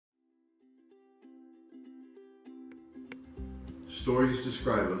Stories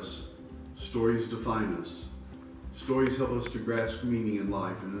describe us. Stories define us. Stories help us to grasp meaning in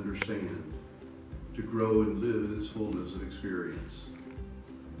life and understand, to grow and live in its fullness of experience.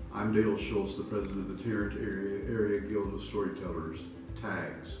 I'm Dale Schultz, the president of the Tarrant Area Guild of Storytellers,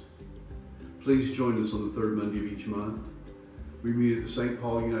 TAGS. Please join us on the third Monday of each month. We meet at the St.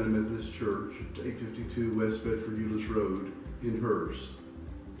 Paul United Methodist Church at 852 West Bedford Euless Road in Hurst.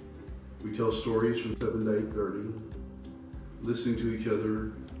 We tell stories from 7 to 8:30, listening to each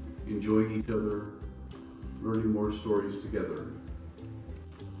other, enjoying each other, learning more stories together.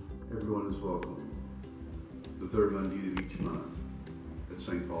 Everyone is welcome. The third Monday of each month at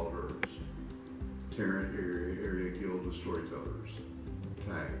St. Paul Hurst. Tarrant Area Guild of Storytellers,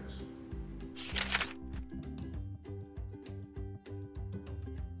 TAGS.